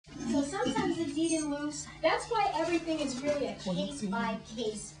read and loose. That's why everything is really a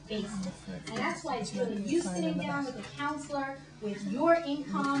case-by-case basis. And that's why it's really you sitting down with a counselor with your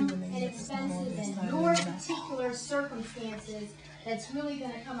income and expenses and your particular circumstances that's really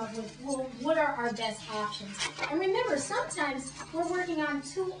going to come up with, well, what are our best options? And remember, sometimes we're working on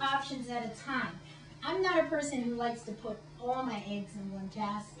 2 options at a time. I'm not a person who likes to put all my eggs in one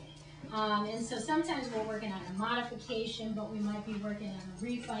basket. And so sometimes we're working on a modification, but we might be working on a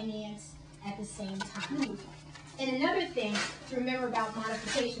refinance at the same time. And another thing to remember about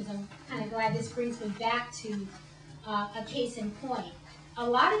modifications, I'm kind of glad this brings me back to a case in point. A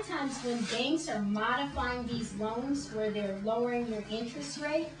lot of times when banks are modifying these loans where they're lowering your interest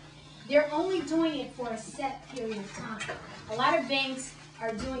rate, they're only doing it for a set period of time. A lot of banks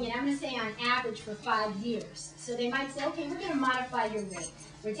are doing it, I'm going to say on average, for 5 years. So they might say, okay, we're going to modify your rate.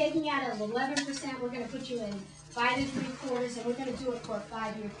 We're taking out of 11%, we're going to put you in 5 3/4, and we're going to do it for a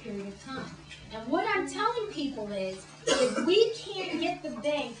 5-year period of time. And what I'm telling people is, if we can't get the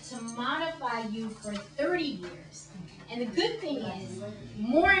bank to modify you for 30 years, and the good thing is,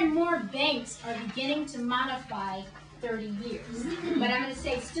 more and more banks are beginning to modify 30 years. But I'm going to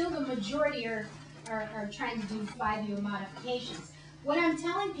say still the majority are trying to do 5-year modifications. What I'm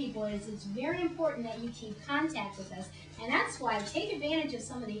telling people is it's very important that you keep contact with us, and that's why take advantage of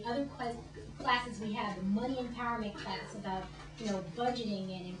some of the other classes we have, the money empowerment class about budgeting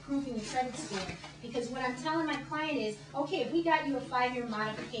and improving the credit score. Because what I'm telling my client is, okay, if we got you a 5-year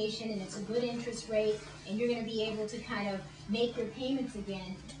modification and it's a good interest rate and you're going to be able to kind of make your payments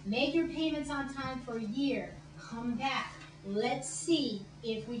again, make your payments on time for a year, come back. Let's see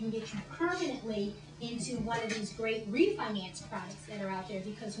if we can get you permanently into one of these great refinance products that are out there.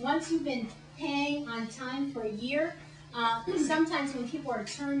 Because once you've been paying on time for a year, sometimes when people are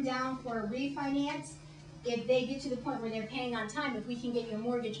turned down for a refinance, if they get to the point where they're paying on time, if we can get your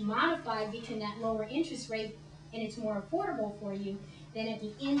mortgage modified between that lower interest rate and it's more affordable for you, then at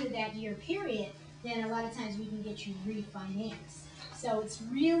the end of that year period, then a lot of times we can get you refinanced. So it's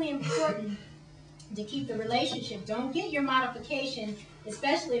really important to keep the relationship. Don't get your modification,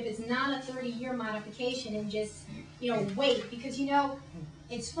 especially if it's not a 30-year modification, and just wait, because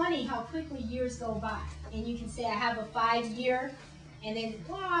it's funny how quickly years go by, and you can say I have a 5-year, and then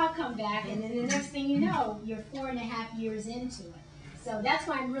I'll come back, and then the next thing you know, you're 4.5 years into it. So that's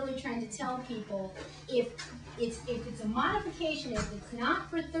why I'm really trying to tell people, if it's a modification, if it's not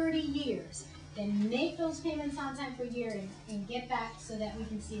for 30 years, then make those payments on time for a year and get back so that we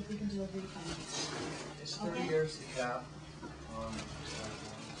can see if we can do a refinance. Is 30 years the cap?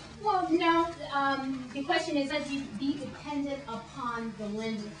 Well, no. The question is, does it be dependent upon the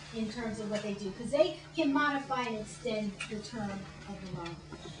lender in terms of what they do? Because they can modify and extend the term of the loan.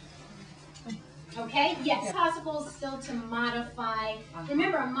 Okay? Yes, it's possible still to modify.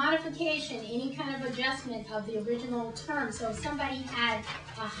 Remember, a modification, any kind of adjustment of the original term. So if somebody had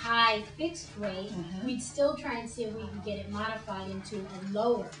a high fixed rate, we'd still try and see if we can get it modified into a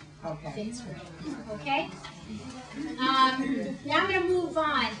lower fixed rate. Okay? Now I'm going to move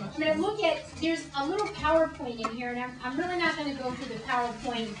on. I'm going to look at, there's a little PowerPoint in here, and I'm really not going to go through the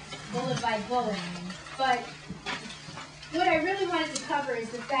PowerPoint bullet by bullet. But what I really wanted to cover is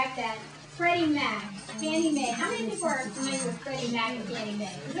the fact that Freddie Mac, Fannie Mae. How many people are familiar with Freddie Mac and Fannie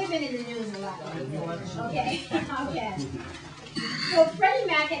Mae? Because they've been in the news a lot. Okay. Okay. So Freddie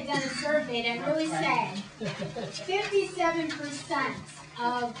Mac had done a survey that really said 57%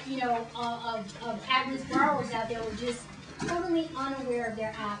 of average borrowers out there were just totally unaware of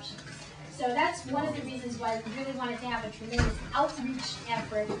their options. So that's one of the reasons why we really wanted to have a tremendous outreach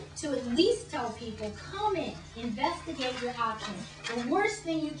effort to at least tell people, come in, investigate your options. The worst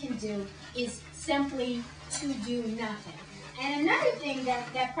thing you can do is simply to do nothing. And another thing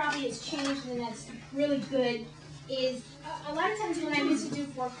that probably has changed and that's really good is a lot of times when I used to do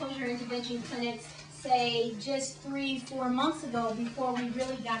foreclosure intervention clinics, say just 3-4 months ago, before we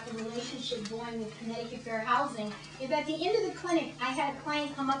really got the relationship going with Connecticut Fair Housing, if at the end of the clinic I had a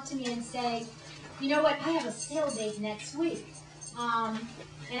client come up to me and say, you know what, I have a sale date next week. And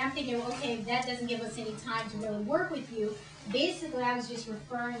I'm thinking, okay, that doesn't give us any time to really work with you. Basically, I was just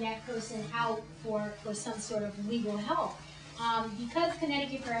referring that person out for some sort of legal help. Because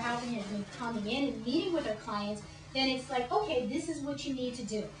Connecticut Fair Housing has been coming in and meeting with our clients, then it's like, okay, this is what you need to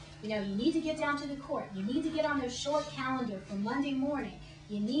do. You need to get down to the court. You need to get on their short calendar for Monday morning.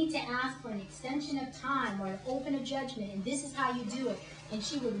 You need to ask for an extension of time or open a judgment, and this is how you do it. And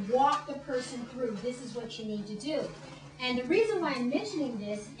she would walk the person through, this is what you need to do. And the reason why I'm mentioning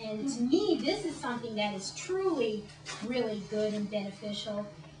this, and to me, this is something that is truly, really good and beneficial,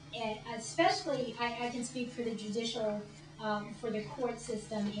 and especially, I can speak for the judicial for the court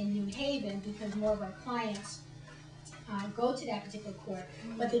system in New Haven, because more of our clients go to that particular court.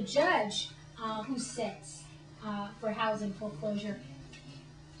 But the judge who sits for housing foreclosure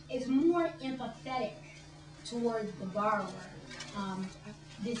is more empathetic towards the borrower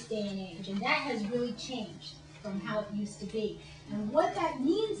this day and age, and that has really changed from how it used to be. And what that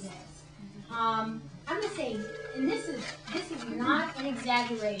means is, I'm going to say, and this is not an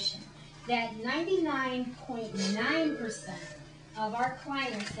exaggeration, that 99.9% of our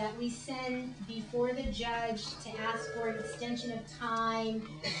clients that we send before the judge to ask for an extension of time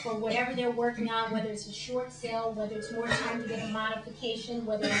for whatever they're working on, whether it's a short sale, whether it's more time to get a modification,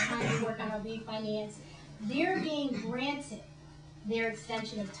 whether it's time to work on a refinance, they're being granted their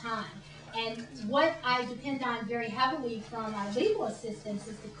extension of time. And what I depend on very heavily from our legal assistants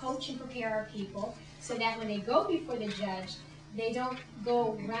is to coach and prepare our people so that when they go before the judge, they don't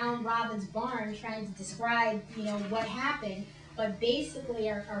go round Robin's barn trying to describe, what happened, but basically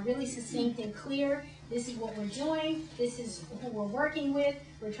are really succinct and clear. This is what we're doing. This is who we're working with.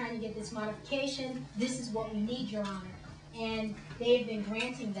 We're trying to get this modification. This is what we need, Your Honor. And they've been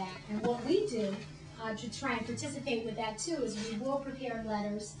granting that. And what we do to try and participate with that too is we will prepare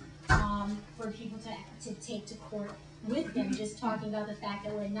letters for people to take to court with them, just talking about the fact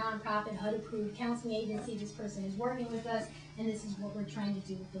that we're a nonprofit, HUD-approved counseling agency. This person is working with us, and this is what we're trying to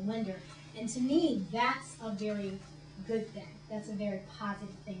do with the lender. And to me, that's a very good thing. That's a very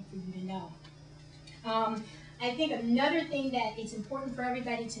positive thing for you to know. I think another thing that it's important for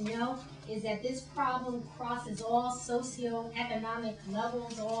everybody to know is that this problem crosses all socioeconomic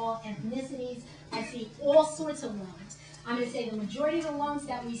levels, all ethnicities. I see all sorts of loans. I'm going to say the majority of the loans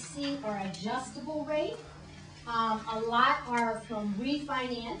that we see are adjustable rate. A lot are from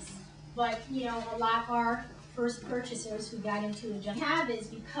refinance, but a lot are first purchasers who got into adjustable. What we have is,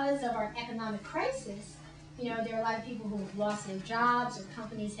 because of our economic crisis, there are a lot of people who have lost their jobs, or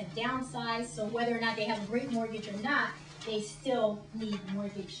companies have downsized, so whether or not they have a great mortgage or not, they still need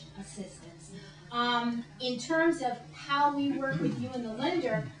mortgage assistance. In terms of how we work with you and the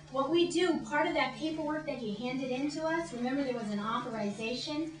lender, what we do, part of that paperwork that you handed in to us, remember there was an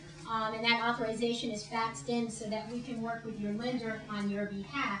authorization, and that authorization is faxed in so that we can work with your lender on your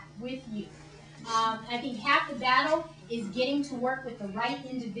behalf with you. I think half the battle is getting to work with the right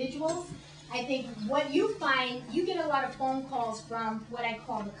individuals. I think what you find, you get a lot of phone calls from what I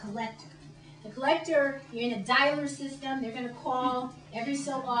call the collector. The collector, you're in a dialer system, they're going to call every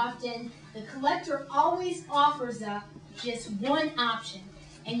so often. The collector always offers up just one option.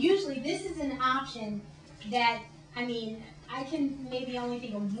 And usually this is an option that, I can maybe only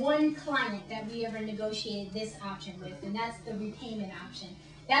think of one client that we ever negotiated this option with, and that's the repayment option.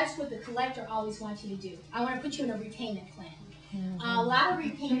 That's what the collector always wants you to do. I want to put you in a repayment plan. A lot of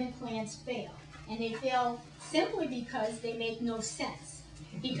repayment plans fail, and they fail simply because they make no sense.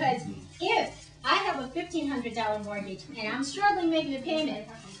 Because if I have a $1,500 mortgage and I'm struggling making a payment,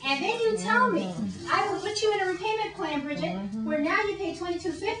 and then you tell me I will put you in a repayment plan, Bridget, where now you pay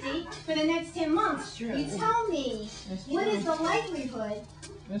 $2,250 for the next 10 months, you tell me what is the likelihood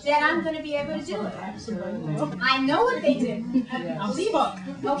that I'm going to be able to do it. I know what they do.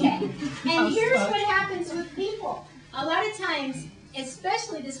 Okay. And here's what happens with people. A lot of times,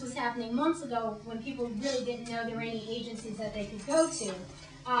 especially this was happening months ago when people really didn't know there were any agencies that they could go to.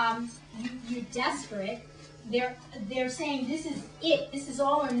 You're desperate. They're saying, this is it. This is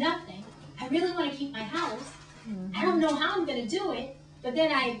all or nothing. I really want to keep my house. I don't know how I'm going to do it, but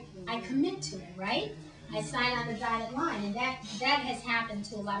then I commit to it, right? I sign on the dotted line, and that has happened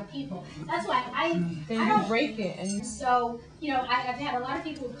to a lot of people. That's why I don't break it. And so, I've had a lot of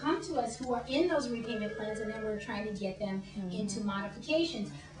people who come to us who are in those repayment plans, and then we're trying to get them into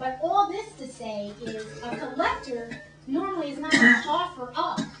modifications. But all this to say is a collector normally is not going to offer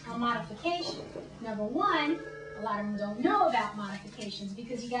up a modification. Number one, a lot of them don't know about modifications,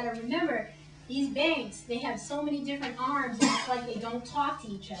 because you got to remember, these banks, they have so many different arms, and it's like they don't talk to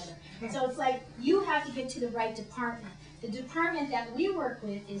each other. So it's like you have to get to the right department. The department that we work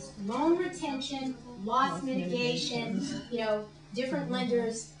with is loan retention, loss mitigation. Different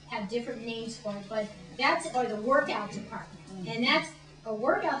lenders have different names for it, but or the workout department. And a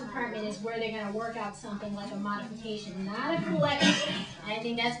workout department is where they're going to work out something like a modification, not a collection. I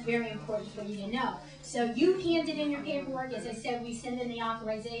think that's very important for you to know. So you handed in your paperwork. As I said, we send in the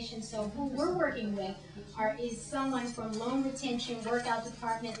authorization. So who we're working with is someone from loan retention, workout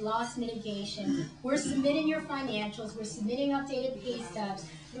department, loss mitigation. We're submitting your financials. We're submitting updated pay stubs.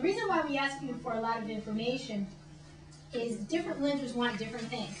 The reason why we ask you for a lot of information is different lenders want different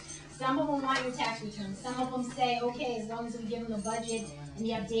things. Some of them want your tax returns. Some of them say, okay, as long as we give them the budget and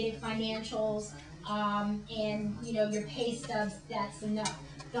the updated financials, and you know your pay stubs, that's enough.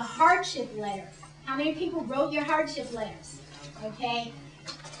 The hardship letter. How many people wrote your hardship letters? Okay.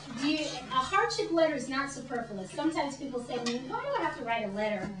 A hardship letter is not superfluous. Sometimes people say to me, why do I have to write a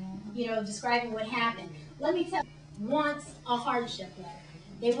letter, you know, describing what happened? Let me tell you, wants a hardship letter.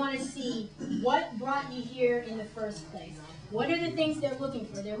 They want to see what brought you here in the first place. What are the things they're looking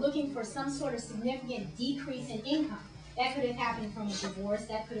for? They're looking for some sort of significant decrease in income. That could have happened from a divorce.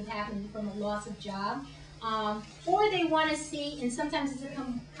 That could have happened from a loss of job. Or they want to see, and sometimes it's a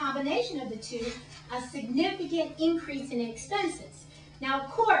combination of the two, a significant increase in expenses. Now,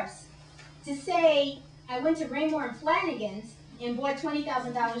 of course, to say I went to Raymore and Flanagan's and bought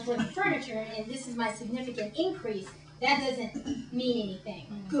 $20,000 worth of furniture and this is my significant increase, that doesn't mean anything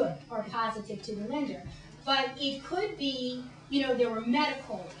good or positive to the lender. But it could be, you know, there were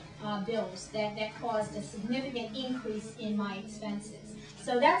medical bills that caused a significant increase in my expenses.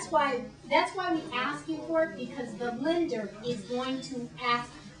 So that's why we ask you for it, because the lender is going to ask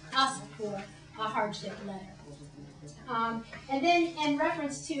us for a hardship letter. And then in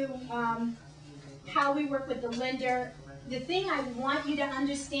reference to how we work with the lender, the thing I want you to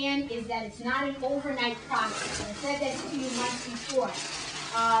understand is that it's not an overnight process. I said that to you months before,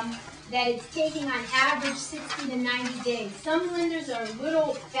 that it's taking on average 60 to 90 days. Some lenders are a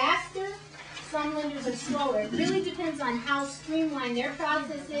little faster, some lenders are slower. It really depends on how streamlined their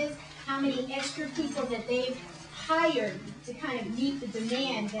process is, how many extra people that they've hired to kind of meet the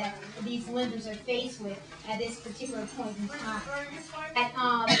demand that these lenders are faced with at this particular point in time.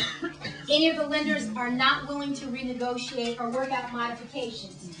 Any of the lenders are not willing to renegotiate or work out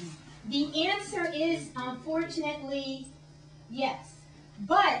modifications. The answer is, unfortunately, yes.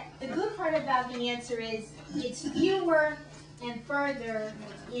 But the good part about the answer is it's fewer and further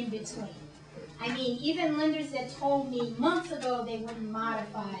in between. I mean, even lenders that told me months ago they wouldn't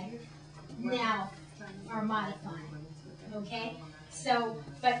modify, now are modifying, okay? So,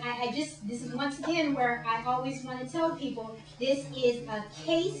 but this is once again where I always want to tell people, this is a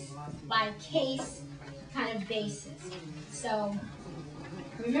case-by-case kind of basis. So,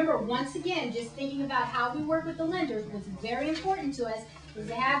 remember, once again, just thinking about how we work with the lender, what's very important to us is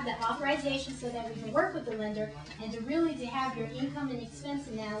to have the authorization so that we can work with the lender, and to really to have your income and expense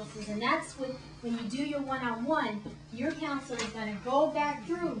analysis. And that's what, when you do your one-on-one, your counselor is going to go back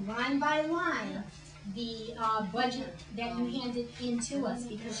through line by line the budget that you handed in to us,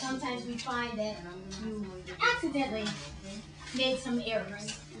 because sometimes we find that you accidentally made some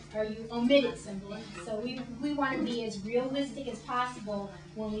errors or you omitted some things. So we want to be as realistic as possible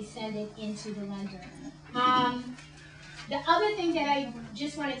when we send it into the lender. The other thing that I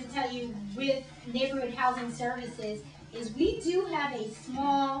just wanted to tell you with Neighborhood Housing Services is we do have a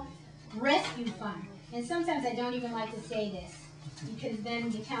small rescue fund. And sometimes I don't even like to say this, because then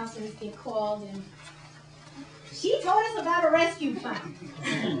the counselors get called and she told us about a rescue fund.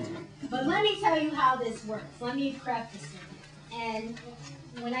 But let me tell you how this works. Let me preface it. And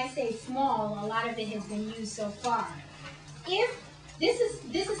when I say small, a lot of it has been used so far. If this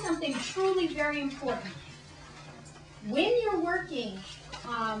is something truly very important. When you're working,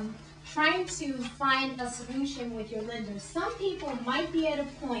 trying to find a solution with your lender, some people might be at a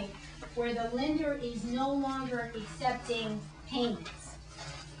point where the lender is no longer accepting payments.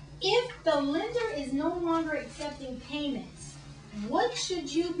 If the lender is no longer accepting payments, what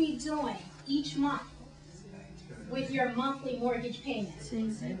should you be doing each month with your monthly mortgage payment?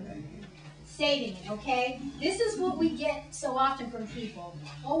 Saving it, okay? This is what we get so often from people.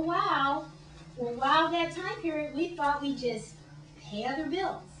 Oh, wow. Well, while that time period, we thought we just pay other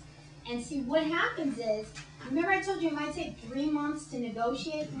bills. And see, what happens is, remember I told you it might take 3 months to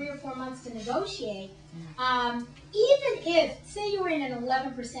negotiate, 3 or 4 months to negotiate. Even if, say you were in an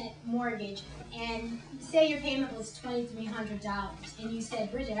 11% mortgage, and say your payment was $2,300, and you said,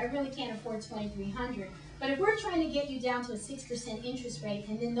 Bridget, I really can't afford $2,300. But if we're trying to get you down to a 6% interest rate,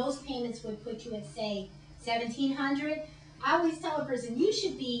 and then those payments would put you at, say, $1,700, I always tell a person, you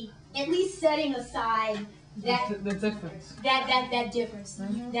should be at least setting aside that difference. That difference,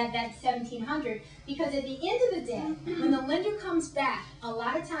 that $1,700, because at the end of the day, when the lender comes back, a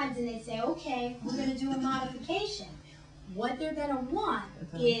lot of times, and they say, okay, we're going to do a modification, what they're going to want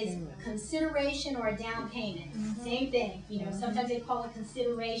is consideration or a down payment. Same thing, you know, sometimes they call it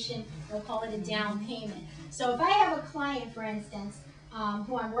consideration, they'll call it a down payment. So if I have a client, for instance,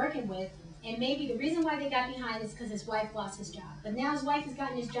 who I'm working with, and maybe the reason why they got behind is because his wife lost his job. But now his wife has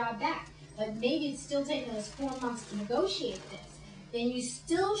gotten his job back. But maybe it's still taking us 4 months to negotiate this. Then you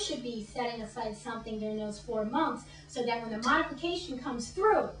still should be setting aside something during those 4 months so that when the modification comes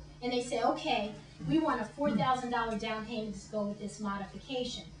through and they say, okay, we want a $4,000 down payment to go with this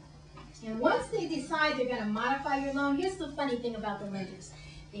modification. And once they decide they're going to modify your loan, here's the funny thing about the lenders.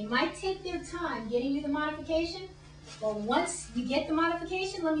 They might take their time getting you the modification, but once you get the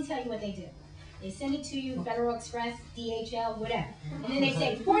modification, let me tell you what they do. They send it to you, Federal Express, DHL, whatever. And then they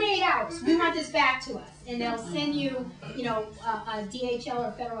say, 48 hours, we want this back to us. And they'll send you, you know, a DHL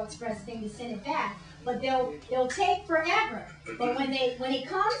or Federal Express thing to send it back. But they'll take forever. But when it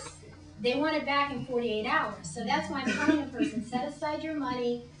comes, they want it back in 48 hours. So that's why I'm telling a person, set aside your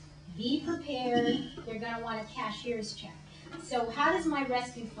money, be prepared. They're going to want a cashier's check. So how does my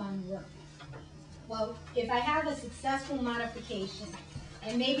rescue fund work? Well, if I have a successful modification,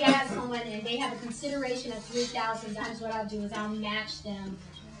 and maybe I have someone and they have a consideration of $3,000, times what I'll do is I'll match them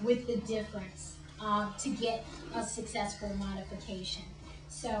with the difference to get a successful modification.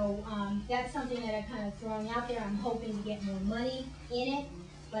 So that's something that I'm kind of throwing out there. I'm hoping to get more money in it,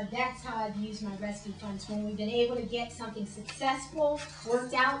 but that's how I've used my rescue funds when we've been able to get something successful,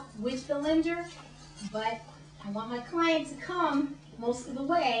 worked out with the lender, but I want my client to come most of the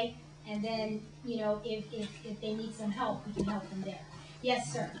way, and then, you know, if they need some help, we can help them there.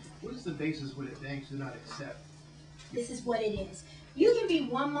 Yes, sir. What is the basis when banks do not accept? This is what it is. You can be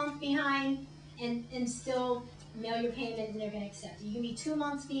 1 month behind and still mail your payment and they're going to accept it. You can be 2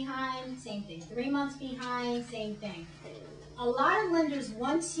 months behind, same thing. 3 months behind, same thing. A lot of lenders,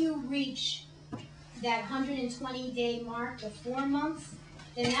 once you reach that 120-day mark, the 4 months,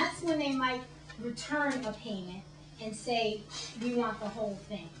 then that's when they might return a payment and say, we want the whole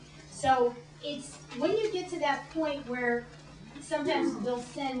thing. So it's when you get to that point where sometimes they'll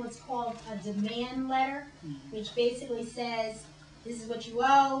send what's called a demand letter, which basically says, this is what you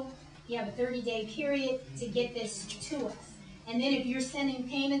owe, you have a 30-day period to get this to us. And then if you're sending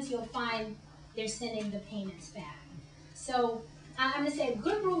payments, you'll find they're sending the payments back. So I'm going to say a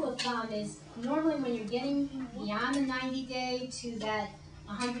good rule of thumb is normally when you're getting beyond the 90-day to that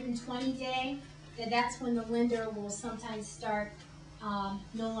 120-day, that's when the lender will sometimes start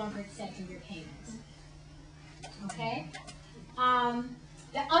no longer accepting your payments. Okay?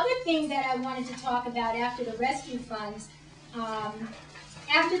 The other thing that I wanted to talk about after the rescue funds,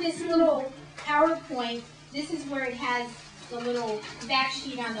 after this little PowerPoint, this is where it has the little fact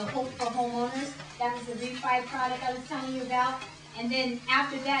sheet on the Hope for Homeowners. That was the refi product I was telling you about. And then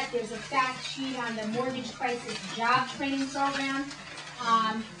after that, there's a fact sheet on the Mortgage Crisis Job Training Program.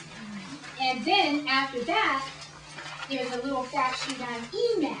 And then after that, there's a little fact sheet on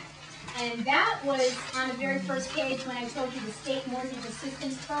EMAC. And that was on the very first page when I told you the State Mortgage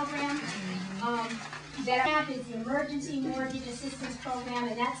Assistance Program. That app is the Emergency Mortgage Assistance Program,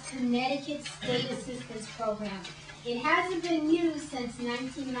 and that's Connecticut State Assistance Program. It hasn't been used since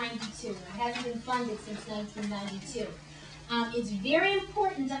 1992. It hasn't been funded since 1992. It's very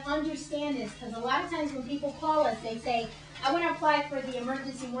important to understand this because a lot of times when people call us, they say, I want to apply for the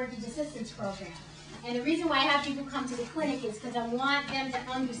Emergency Mortgage Assistance Program. And the reason why I have people come to the clinic is because I want them to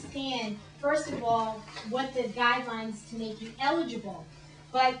understand, first of all, what the guidelines to make you eligible.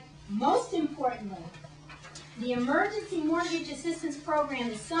 But most importantly, the Emergency Mortgage Assistance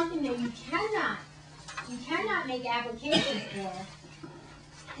Program is something that you cannot make applications for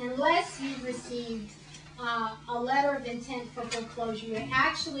unless you've received a letter of intent for foreclosure. You're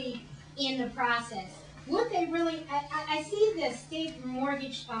actually in the process. What they really, I see the state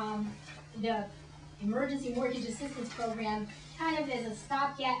mortgage, the Emergency Mortgage Assistance Program kind of as a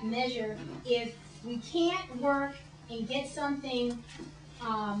stopgap measure if we can't work and get something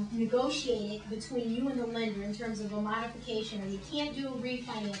negotiated between you and the lender in terms of a modification, or you can't do a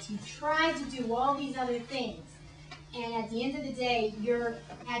refinance. You try to do all these other things, and at the end of the day, you're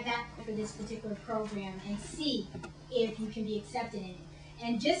at that for this particular program and see if you can be accepted in it.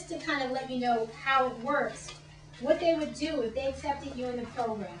 And just to kind of let you know how it works, what they would do if they accepted you in the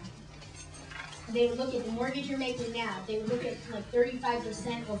program, they would look at the mortgage you're making now. They would look at like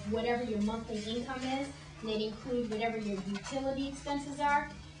 35% of whatever your monthly income is, and they'd include whatever your utility expenses are.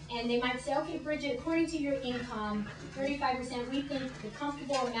 And they might say, okay, Bridget, according to your income, 35%, we think the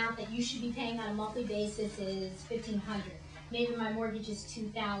comfortable amount that you should be paying on a monthly basis is $1,500. Maybe my mortgage is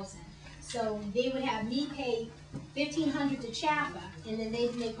 $2,000. So they would have me pay $1,500 to CHAPA, and then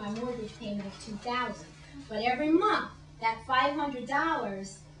they'd make my mortgage payment of $2,000. But every month, that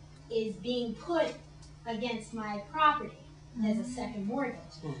 $500 is being put against my property as a second mortgage.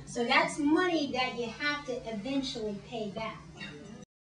 So that's money that you have to eventually pay back.